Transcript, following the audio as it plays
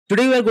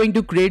Today we are going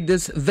to create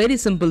this very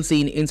simple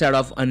scene inside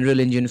of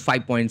Unreal Engine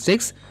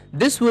 5.6.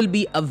 This will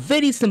be a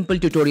very simple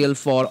tutorial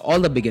for all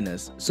the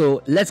beginners.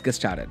 So let's get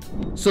started.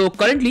 So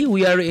currently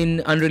we are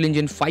in Unreal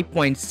Engine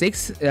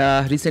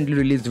 5.6 recently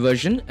released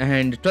version,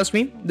 and trust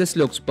me, this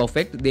looks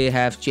perfect. They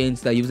have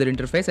changed the user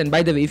interface, and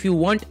by the way, if you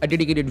want a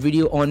dedicated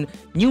video on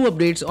new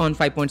updates on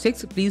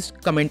 5.6, please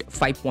comment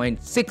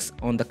 5.6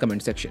 on the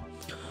comment section.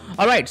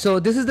 Alright, so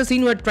this is the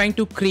scene we're trying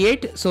to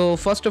create. So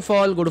first of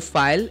all, go to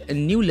File, a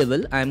new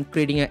level. I'm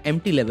creating an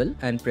empty level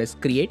and press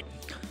Create.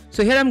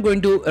 So here I'm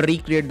going to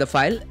recreate the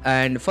file,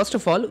 and first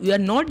of all, we are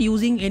not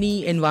using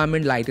any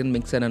environment, light and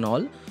mixer and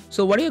all.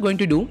 So what are you going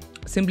to do?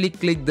 Simply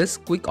click this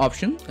quick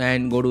option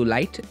and go to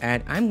light,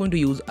 and I'm going to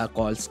use a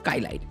called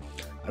skylight.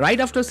 Right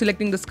after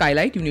selecting the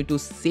skylight, you need to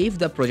save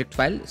the project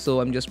file.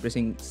 So I'm just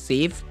pressing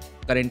save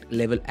current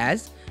level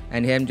as,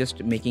 and here I'm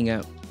just making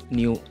a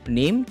new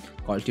name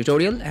called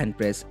tutorial and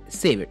press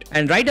save it.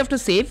 And right after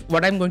save,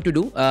 what I'm going to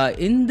do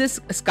in this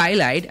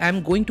skylight,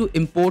 I'm going to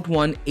import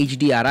one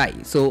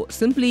HDRI. So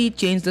simply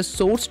change the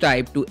source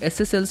type to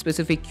SSL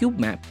specific cube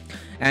map,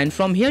 and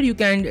from here you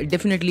can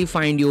definitely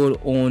find your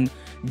own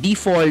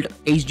default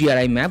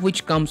HDRI map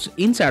which comes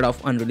inside of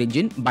Unreal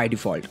Engine by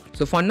default.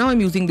 So for now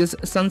I'm using this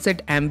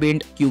sunset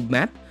ambient cube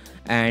map,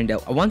 and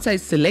once I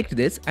select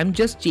this, I'm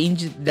just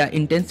changing the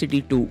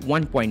intensity to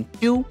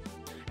 1.2.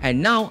 And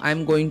now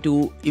I'm going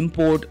to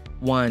import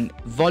one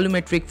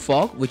volumetric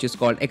fog which is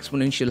called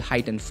exponential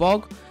height and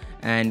fog,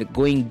 and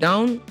going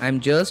down I'm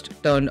just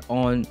turned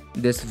on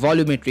this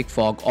volumetric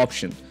fog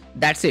option.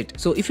 That's it.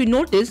 So if you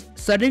notice,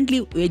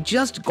 suddenly we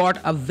just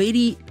got a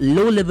very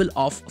low level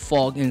of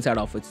fog inside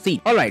of its scene.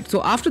 Alright,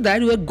 so after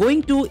that we are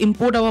going to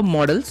import our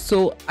models.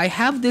 So I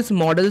have these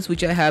models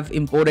which I have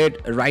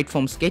imported right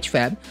from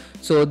Sketchfab.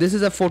 So this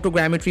is a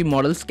photogrammetry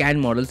model, scan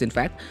models in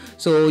fact.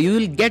 So you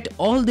will get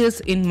all this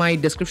in my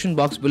description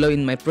box below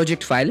in my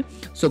project file.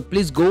 So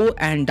please go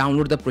and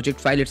download the project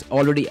file. It's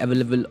already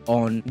available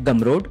on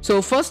Gumroad.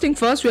 So first thing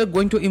first, we are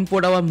going to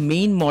import our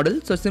main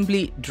model. So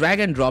simply drag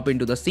and drop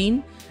into the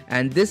scene.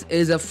 And this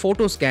is a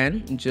photo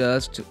scan,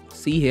 just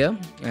see here,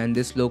 and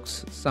this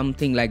looks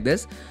something like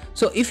this.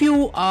 So if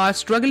you are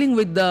struggling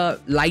with the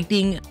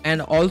lighting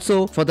and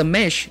also for the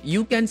mesh,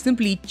 you can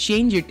simply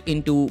change it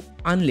into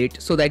unlit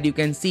so that you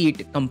can see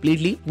it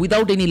completely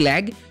without any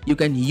lag. You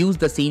can use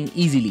the scene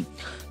easily.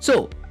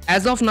 So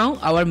as of now,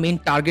 our main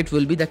target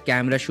will be the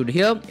camera should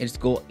here. It's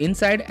go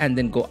inside and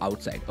then go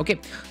outside. Okay,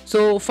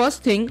 so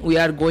first thing, we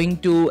are going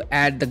to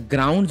add the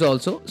grounds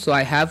also. So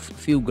I have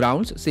few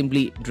grounds,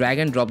 simply drag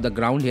and drop the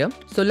ground here.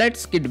 So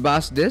let's skid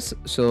past this.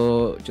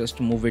 So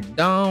just move it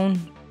down,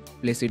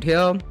 place it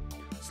here,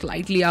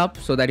 slightly up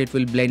so that it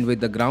will blend with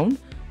the ground.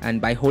 And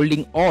by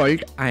holding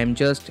Alt, I am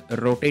just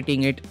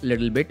rotating it a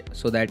little bit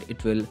so that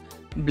it will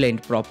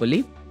blend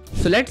properly.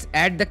 So let's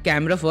add the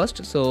camera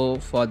first. So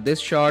for this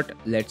shot,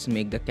 let's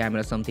make the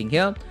camera something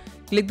here.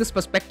 Click this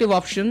perspective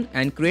option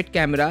and create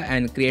camera,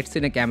 and creates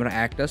in a camera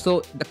actor.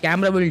 So the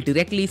camera will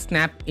directly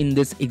snap in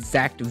this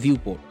exact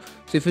viewport.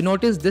 So if you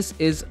notice, this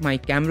is my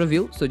camera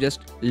view. So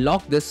just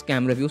lock this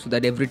camera view so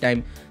that every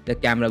time the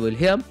camera will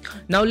here.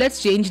 Now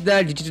let's change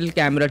the digital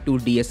camera to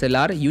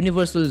DSLR,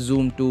 universal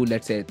zoom to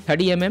let's say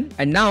 30 mm.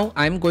 And now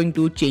I'm going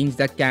to change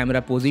the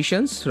camera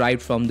positions right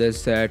from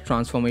this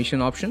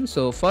transformation option.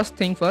 So first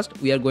thing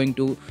first, we are going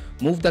to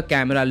move the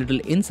camera a little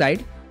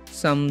inside,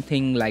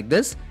 something like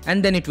this,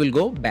 and then it will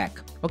go back.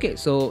 Okay,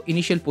 so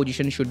initial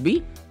position should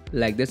be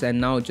like this, and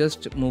now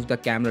just move the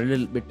camera a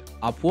little bit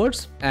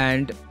upwards,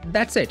 and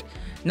that's it.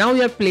 Now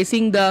we are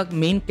placing the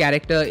main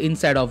character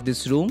inside of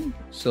this room.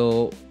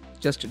 So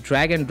just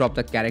drag and drop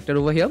the character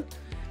over here,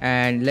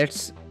 and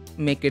let's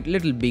make it a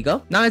little bigger.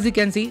 Now as you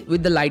can see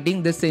with the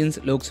lighting, this scene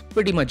looks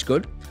pretty much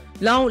good.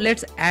 Now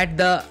let's add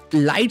the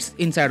lights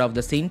inside of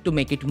the scene to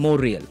make it more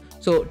real.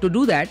 So to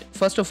do that,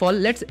 first of all,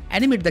 let's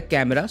animate the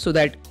camera so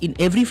that in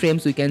every frame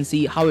we can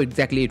see how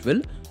exactly it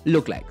will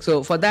look like.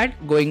 So for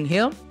that, going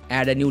here,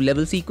 add a new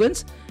level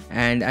sequence,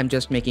 and I'm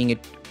just making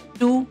it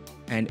 2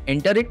 and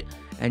enter it,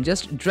 and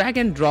just drag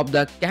and drop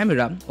the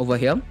camera over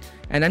here,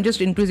 and I'm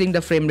just increasing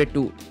the frame rate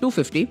to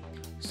 250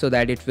 so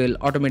that it will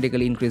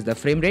automatically increase the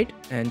frame rate,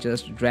 and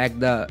just drag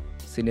the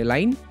cine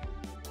line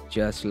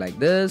just like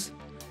this.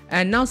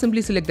 And now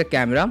simply select the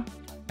camera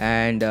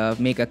and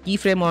make a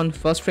keyframe on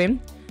first frame,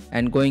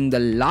 and going the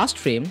last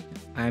frame,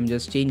 I'm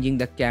just changing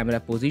the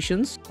camera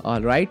positions. All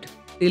right,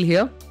 till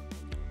here,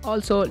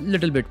 also a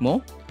little bit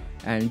more,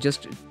 and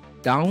just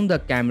down the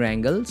camera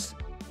angles,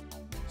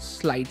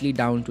 slightly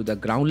down to the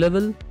ground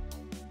level,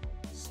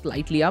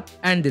 slightly up,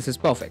 and this is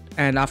perfect.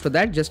 And after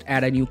that, just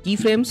add a new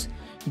keyframes,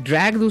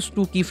 drag those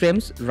two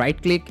keyframes,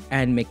 right click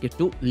and make it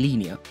to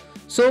linear.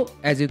 So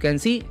as you can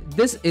see,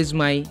 this is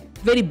my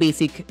very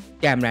basic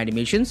camera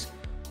animations,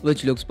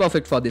 which looks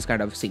perfect for this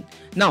kind of scene.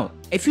 Now,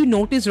 if you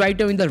notice right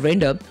now in the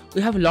render,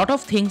 we have a lot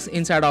of things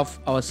inside of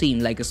our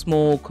scene, like a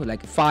smoke,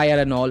 like fire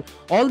and all.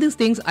 All these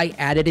things I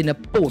added in a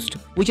post,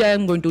 which I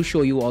am going to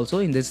show you also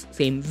in this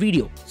same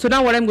video. So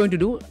now what I'm going to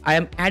do, I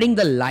am adding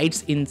the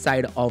lights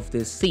inside of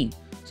this scene.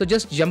 So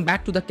just jump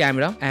back to the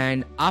camera,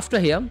 and after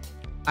here,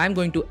 I'm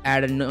going to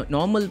add a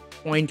normal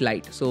point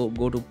light. So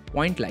go to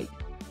point light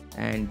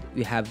and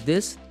we have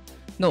this.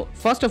 No,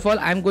 first of all,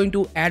 I'm going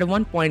to add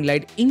one point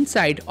light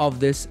inside of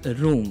this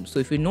room. So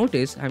if you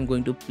notice, I'm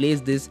going to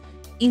place this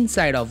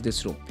inside of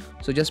this room.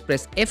 So just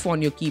press F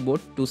on your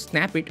keyboard to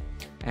snap it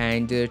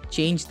and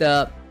change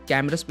the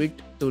camera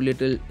speed to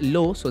little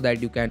low so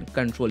that you can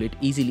control it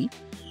easily.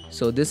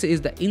 So this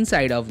is the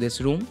inside of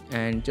this room,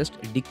 and just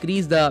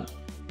decrease the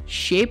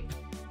shape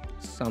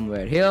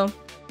somewhere here.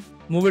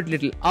 Move it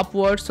little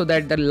upwards so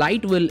that the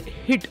light will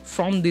hit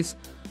from this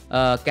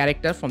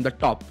character from the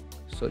top.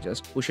 So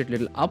just push it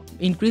little up.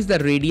 Increase the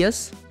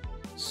radius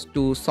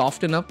to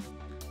soften up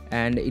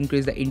and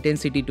increase the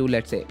intensity to,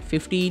 let's say,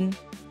 15.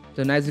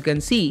 So now as you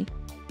can see,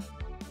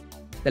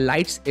 the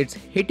lights, it's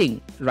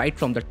hitting right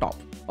from the top.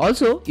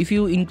 Also, if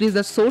you increase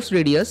the source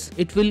radius,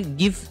 it will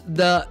give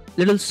the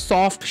little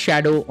soft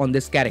shadow on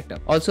this character.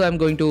 Also, I'm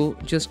going to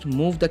just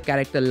move the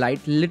character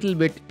light little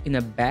bit in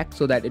a back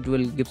so that it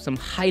will give some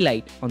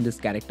highlight on this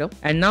character.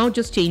 And now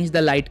just change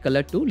the light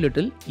color to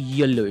little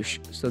yellowish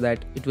so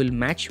that it will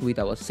match with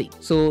our scene.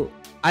 So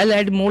I'll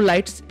add more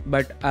lights,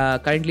 but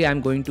currently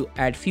I'm going to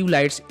add few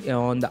lights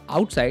on the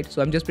outside.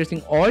 So I'm just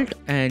pressing Alt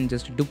and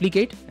just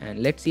duplicate,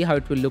 and let's see how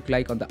it will look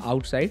like on the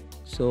outside.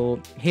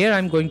 So here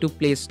I'm going to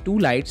place two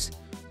lights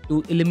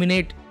to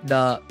illuminate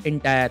the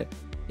entire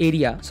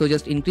area. So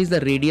just increase the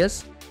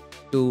radius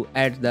to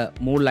add the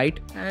more light,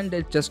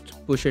 and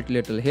just push it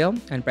little here,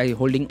 and by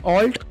holding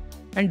Alt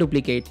and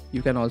duplicate,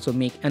 you can also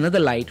make another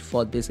light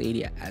for this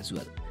area as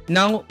well.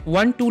 Now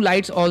 1-2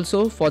 lights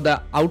also for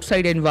the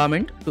outside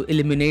environment to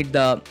illuminate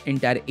the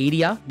entire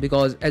area,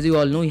 because as you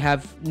all know, you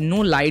have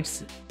no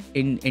lights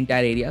in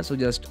entire area. So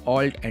just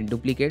Alt and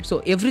duplicate. So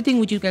everything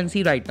which you can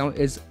see right now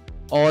is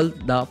all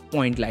the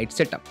point light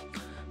setup.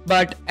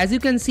 But as you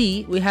can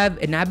see, we have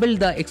enabled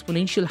the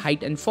exponential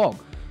height and fog.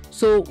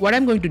 So what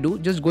I'm going to do,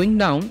 just going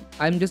down,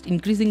 I'm just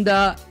increasing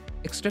the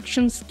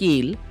extraction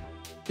scale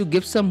to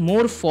give some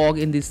more fog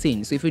in this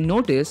scene. So if you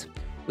notice,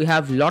 we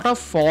have lot of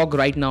fog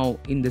right now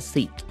in this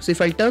scene. So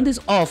if I turn this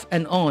off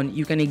and on,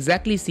 you can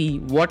exactly see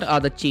what are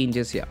the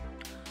changes here.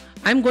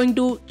 I'm going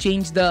to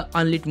change the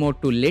unlit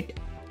mode to lit.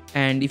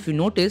 And if you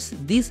notice,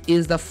 this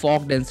is the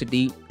fog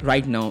density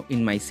right now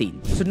in my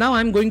scene. So now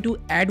I'm going to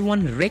add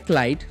one rec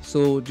light.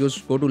 So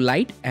just go to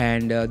light,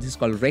 and this is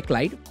called rec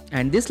light.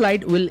 And this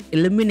light will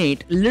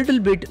illuminate little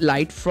bit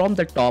light from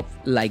the top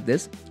like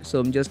this. So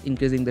I'm just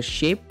increasing the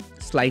shape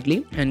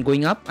slightly, and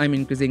going up, I'm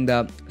increasing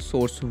the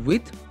source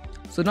width.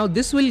 So now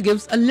this will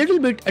give a little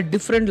bit a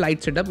different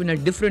light setup in a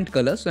different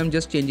color. So I'm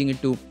just changing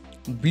it to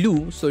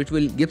blue, so it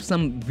will give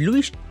some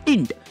bluish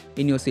tint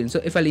in your scene.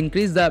 So if I'll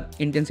increase the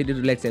intensity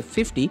to, let's say,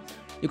 50,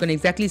 you can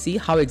exactly see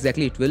how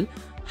exactly it will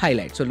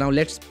highlight. So now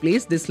let's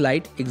place this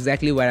light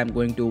exactly where I'm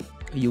going to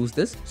use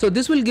this. So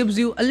this will gives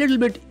you a little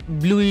bit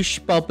bluish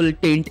purple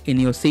tint in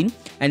your scene,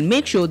 and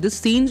make sure this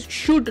scene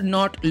should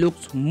not look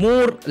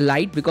more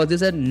light, because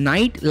this is a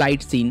night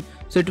light scene,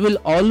 so it will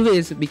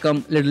always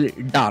become a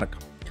little dark.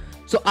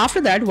 So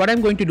after that, what I'm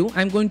going to do,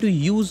 I'm going to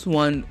use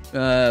one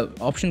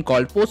option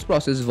called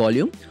post-process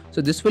volume. So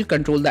this will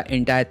control the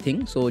entire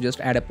thing. So just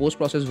add a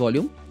post-process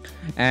volume,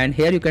 and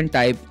here you can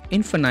type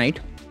infinite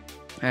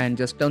and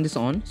just turn this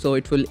on. So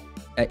it will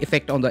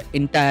effect on the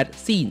entire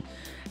scene.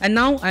 And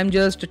now I'm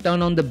just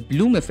turn on the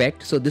bloom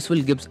effect. So this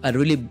will give a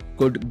really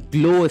good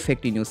glow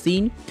effect in your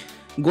scene.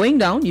 Going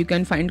down, you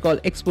can find called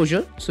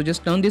exposure. So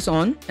just turn this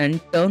on and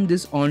turn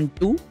this on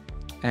to,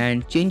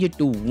 and change it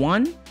to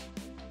 1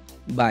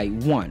 by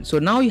 1. So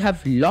now you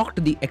have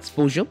locked the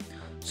exposure.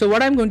 So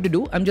what I'm going to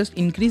do, I'm just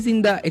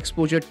increasing the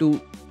exposure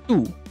to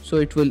 2, so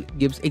it will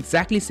gives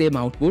exactly same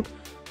output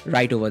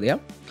right over there.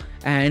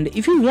 And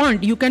if you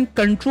want, you can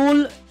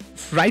control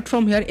right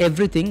from here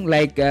everything,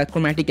 like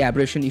chromatic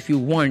aberration. If you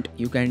want,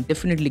 you can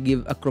definitely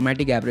give a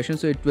chromatic aberration,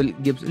 so it will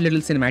give a little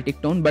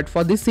cinematic tone. But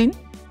for this scene,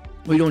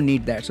 we don't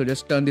need that, so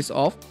just turn this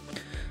off.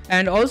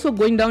 And also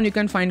going down, you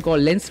can find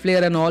called lens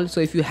flare and all. So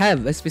if you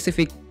have a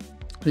specific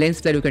lens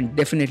flare, you can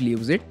definitely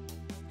use it.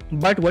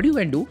 But what you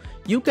can do,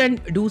 you can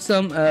do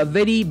some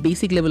very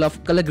basic level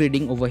of color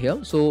grading over here.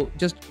 So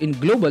just in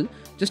global,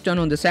 just turn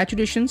on the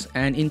saturations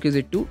and increase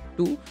it to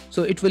 2.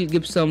 So it will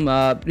give some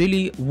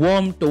really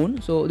warm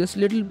tone. So this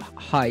little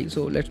high,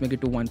 so let's make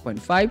it to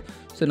 1.5.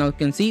 So now you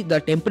can see the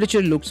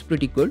temperature looks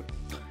pretty good.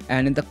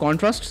 And in the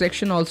contrast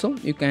section also,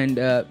 you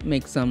can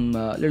make some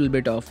little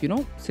bit of,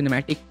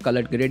 cinematic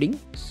color grading.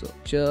 So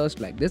just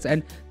like this,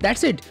 and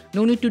that's it.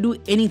 No need to do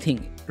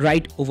anything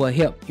right over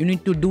here. You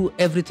need to do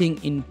everything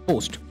in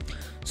post.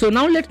 So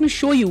now let me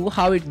show you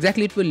how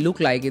exactly it will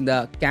look like in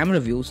the camera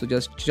view. So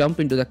just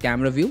jump into the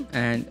camera view,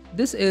 and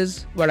this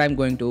is what I'm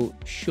going to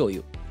show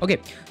you. Okay,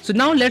 so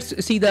now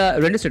let's see the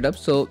render setup.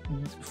 So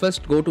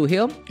first go to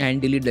here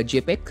and delete the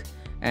JPEG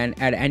and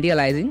add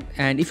anti-aliasing.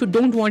 And if you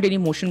don't want any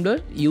motion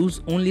blur,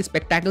 use only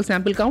spectacle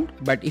sample count.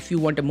 But if you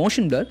want a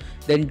motion blur,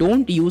 then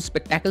don't use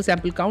spectacle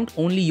sample count,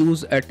 only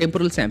use a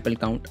temporal sample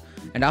count.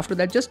 And after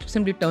that, just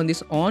simply turn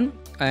this on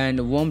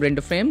and warm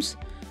render frames,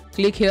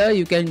 click here,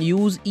 you can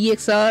use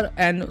EXR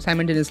and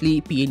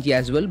simultaneously PNG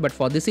as well, but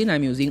for this scene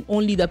I'm using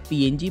only the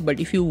PNG. But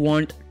if you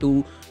want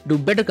to do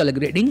better color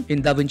grading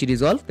in DaVinci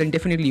Resolve, then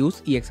definitely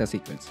use EXR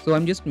sequence. So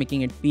I'm just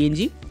making it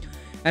PNG.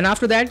 And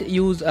after that,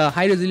 use a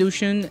high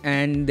resolution,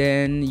 and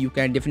then you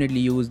can definitely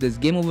use this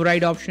game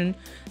override option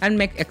and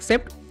make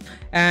accept.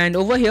 And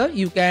over here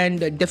you can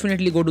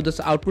definitely go to this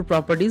output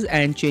properties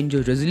and change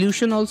your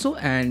resolution also,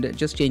 and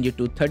just change it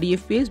to 30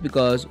 fps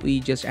because we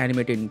just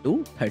animated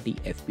into 30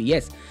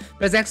 fps.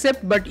 Press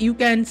accept, but you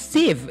can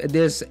save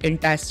this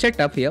entire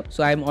setup here.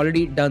 So I'm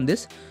already done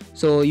this,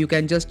 so you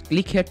can just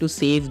click here to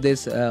save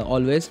this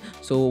always.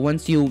 So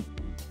once you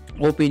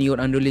open your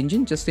Unreal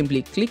Engine, just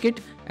simply click it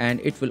and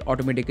it will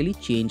automatically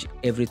change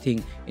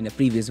everything in a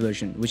previous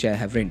version which I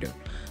have rendered.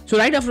 So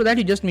right after that,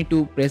 you just need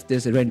to press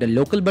this render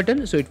local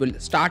button, so it will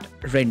start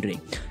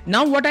rendering.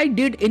 Now what I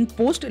did in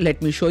post,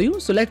 let me show you.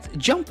 So let's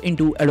jump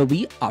into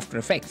Adobe After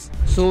Effects.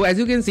 So as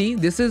you can see,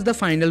 this is the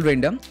final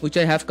render which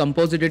I have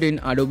composited in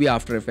Adobe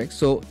After Effects.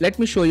 So let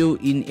me show you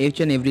in each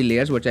and every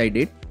layers what I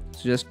did.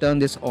 So just turn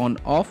this on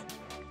off.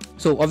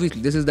 So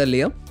obviously this is the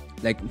layer,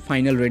 like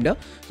final render.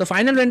 So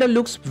final render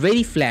looks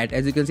very flat.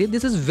 As you can see,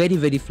 this is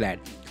very flat.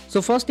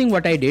 So first thing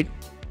what I did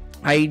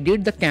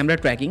the camera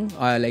tracking,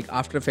 like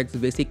After Effects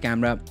basic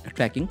camera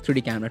tracking,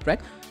 3D camera track.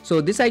 So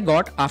this I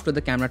got after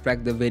the camera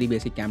track, the very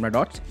basic camera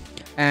dots.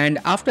 And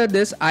after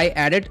this I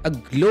added a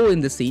glow in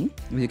the scene,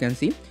 as you can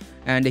see,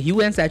 and hue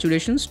and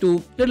saturations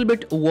to little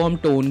bit warm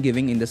tone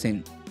giving in the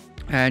scene,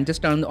 and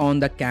just turned on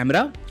the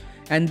camera.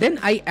 And then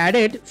I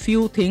added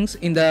few things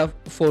in the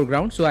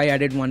foreground. So I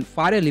added one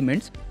fire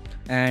elements,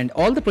 and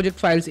all the project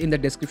files in the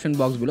description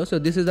box below. So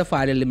this is the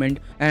fire element,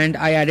 and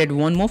I added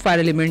one more fire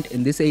element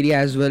in this area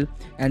as well.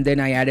 And then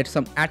I added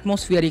some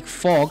atmospheric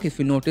fog. If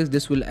you notice,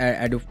 this will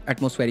add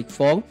atmospheric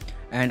fog,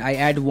 and I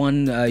add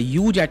one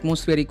huge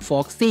atmospheric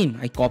fog scene.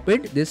 I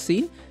copied this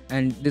scene,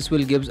 and this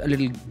will give a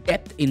little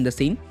depth in the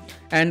scene.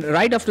 And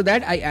right after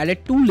that I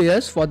added 2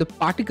 layers for the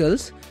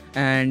particles,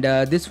 and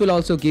this will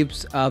also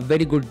gives a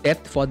very good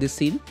depth for this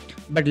scene.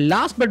 But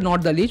last but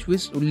not the least,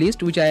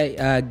 which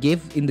I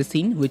gave in the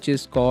scene, which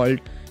is called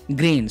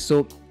grain.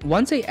 So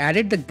once I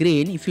added the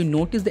grain, if you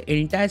notice, the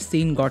entire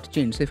scene got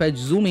changed. So if I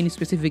zoom in a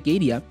specific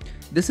area,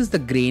 this is the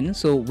grain.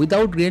 So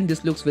without grain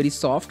this looks very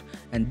soft,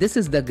 and this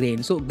is the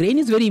grain. So grain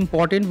is very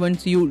important.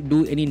 Once you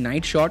do any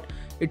night shot,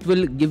 it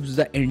will gives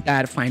the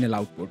entire final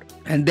output.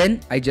 And then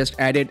I just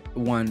added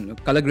one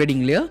color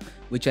grading layer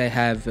which I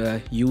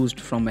have used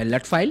from a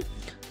LUT file.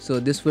 So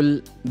this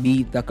will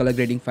be the color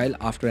grading file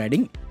after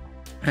adding.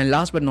 And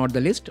last but not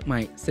the least,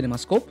 my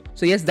CinemaScope.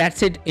 So yes,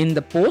 that's it in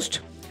the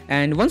post.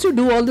 And once you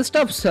do all the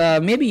stuffs,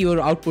 maybe your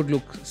output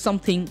looks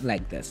something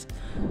like this.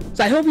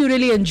 So I hope you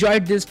really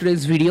enjoyed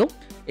today's video.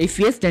 If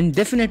yes, then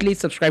definitely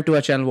subscribe to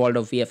our channel World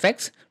of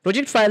VFX.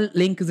 Project file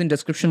link is in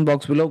description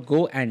box below.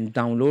 Go and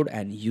download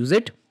and use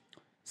it.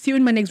 See you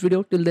in my next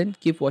video. Till then,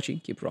 keep watching,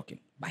 keep rocking.